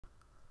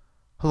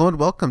Hello and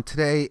welcome.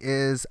 Today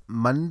is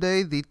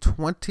Monday, the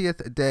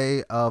 20th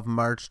day of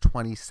March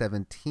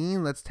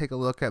 2017. Let's take a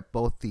look at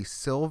both the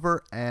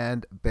silver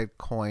and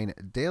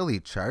Bitcoin daily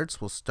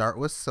charts. We'll start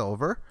with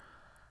silver.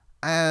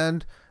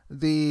 And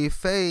the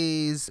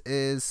phase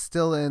is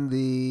still in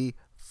the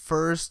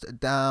first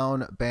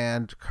down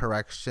band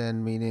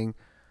correction, meaning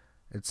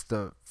it's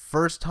the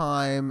first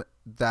time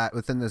that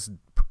within this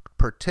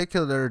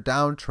particular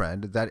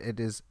downtrend that it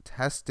is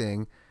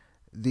testing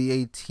the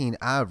 18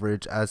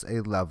 average as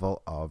a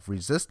level of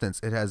resistance.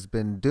 It has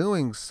been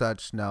doing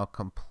such now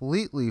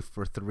completely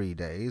for 3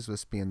 days,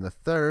 this being the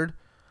third,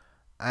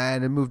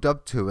 and it moved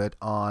up to it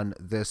on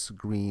this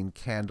green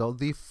candle,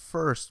 the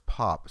first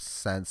pop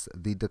since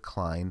the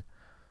decline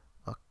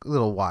a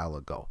little while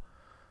ago.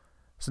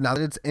 So now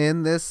that it's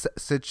in this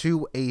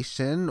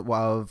situation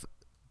of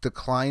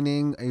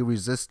declining a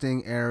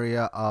resisting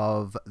area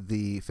of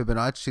the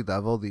Fibonacci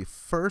level, the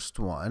first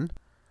one,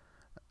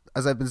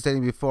 as I've been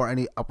stating before,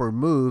 any upward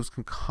moves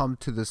can come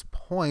to this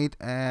point,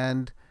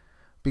 and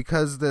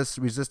because this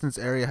resistance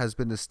area has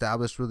been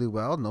established really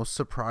well, no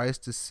surprise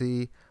to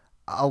see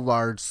a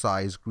large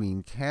size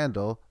green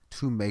candle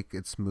to make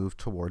its move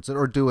towards it,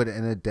 or do it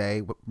in a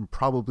day,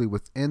 probably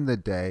within the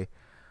day,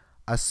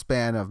 a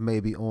span of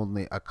maybe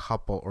only a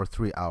couple or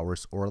 3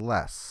 hours or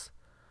less.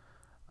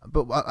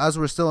 But as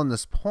we're still in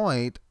this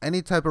point,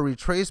 any type of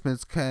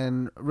retracements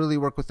can really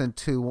work within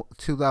two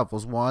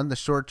levels. One, the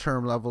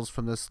short-term levels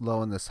from this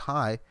low and this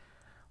high,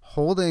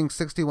 holding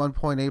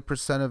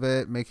 61.8% of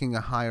it, making a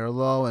higher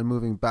low and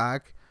moving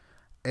back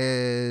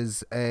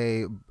is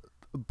a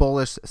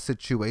bullish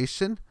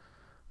situation.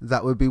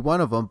 That would be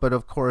one of them. But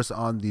of course,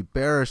 on the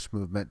bearish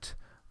movement,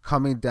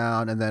 coming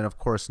down and then of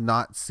course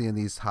not seeing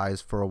these highs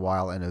for a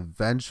while and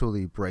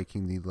eventually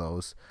breaking the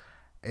lows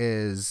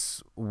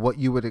is what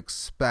you would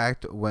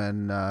expect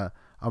when a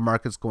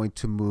market's going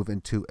to move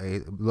into a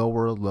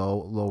lower low,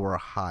 lower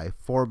high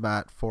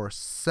format for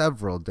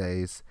several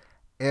days,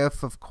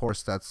 if of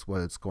course that's what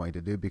it's going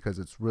to do, because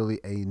it's really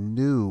a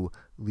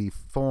newly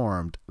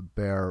formed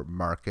bear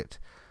market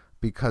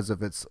because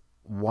of its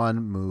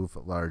one move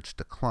large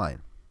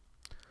decline.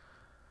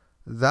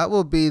 That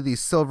will be the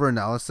silver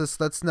analysis.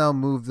 Let's now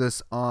move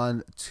this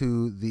on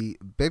to the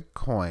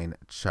Bitcoin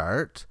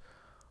chart,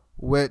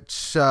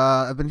 which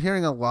I've been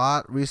hearing a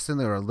lot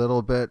recently, or a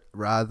little bit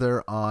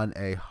rather, on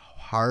a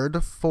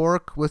hard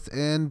fork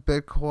within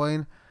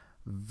Bitcoin.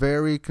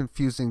 Very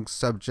confusing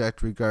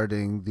subject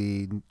regarding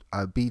the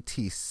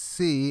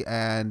BTC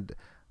and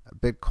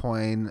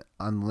Bitcoin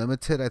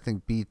Unlimited, I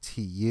think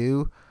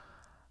BTU.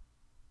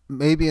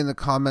 Maybe in the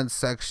comments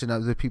section,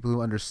 other people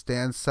who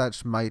understand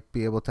such might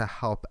be able to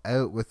help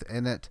out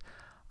within it,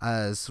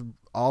 as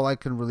all I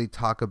can really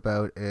talk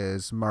about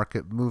is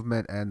market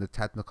movement and the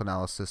technical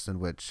analysis, in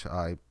which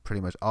I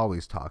pretty much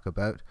always talk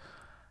about.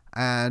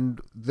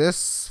 And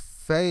this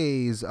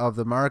phase of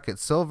the market,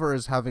 silver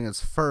is having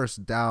its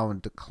first down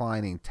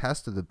declining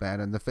test of the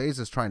band, and the phase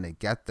is trying to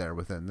get there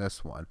within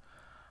this one.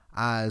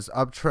 As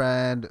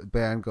uptrend,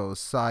 band goes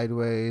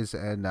sideways,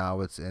 and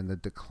now it's in the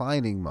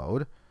declining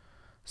mode.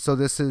 So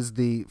this is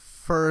the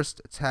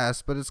first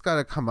test, but it's got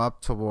to come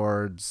up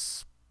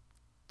towards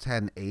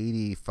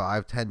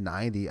 1085,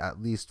 1090 at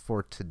least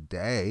for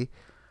today.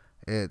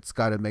 It's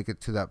got to make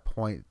it to that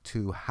point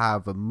to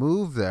have a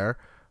move there.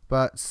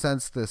 But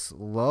since this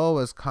low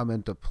has come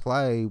into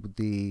play,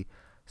 the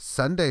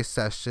Sunday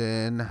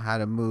session had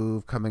a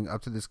move coming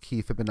up to this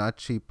key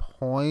Fibonacci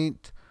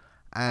point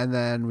and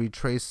then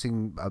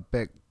retracing a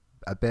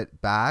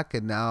bit back,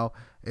 and now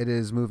it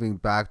is moving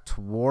back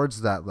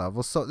towards that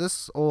level. So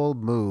this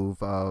old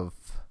move of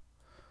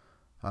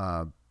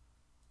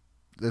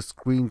this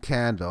green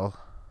candle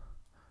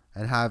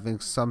and having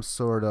some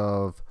sort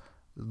of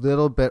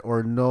little bit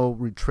or no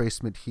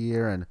retracement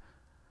here, and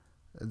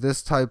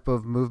this type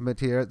of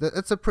movement here,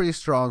 it's a pretty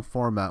strong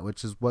format,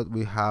 which is what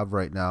we have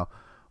right now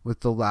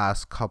with the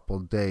last couple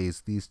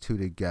days, these two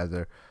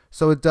together.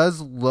 So it does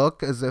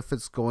look as if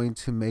it's going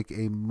to make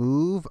a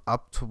move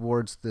up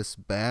towards this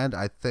band.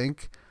 I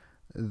think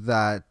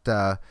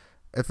that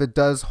if it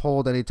does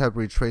hold any type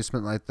of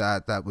retracement like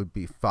that, that would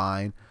be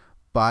fine.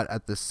 But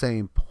at the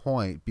same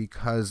point,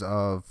 because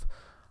of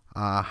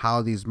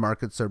how these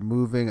markets are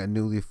moving, a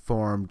newly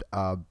formed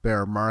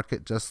bear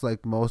market, just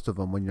like most of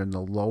them, when you're in the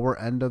lower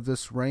end of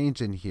this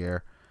range in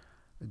here,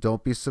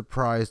 don't be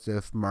surprised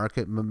if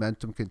market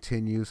momentum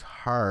continues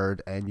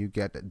hard and you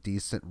get a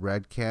decent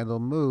red candle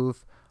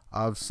move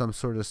of some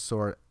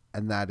sort,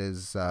 and that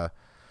is I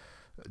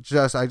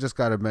just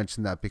got to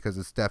mention that because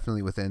it's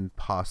definitely within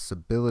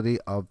possibility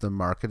of the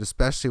market,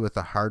 especially with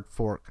the hard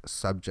fork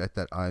subject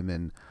that I'm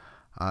in.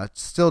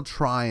 Still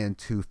trying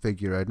to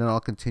figure out, and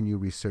I'll continue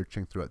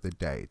researching throughout the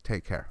day.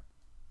 Take care.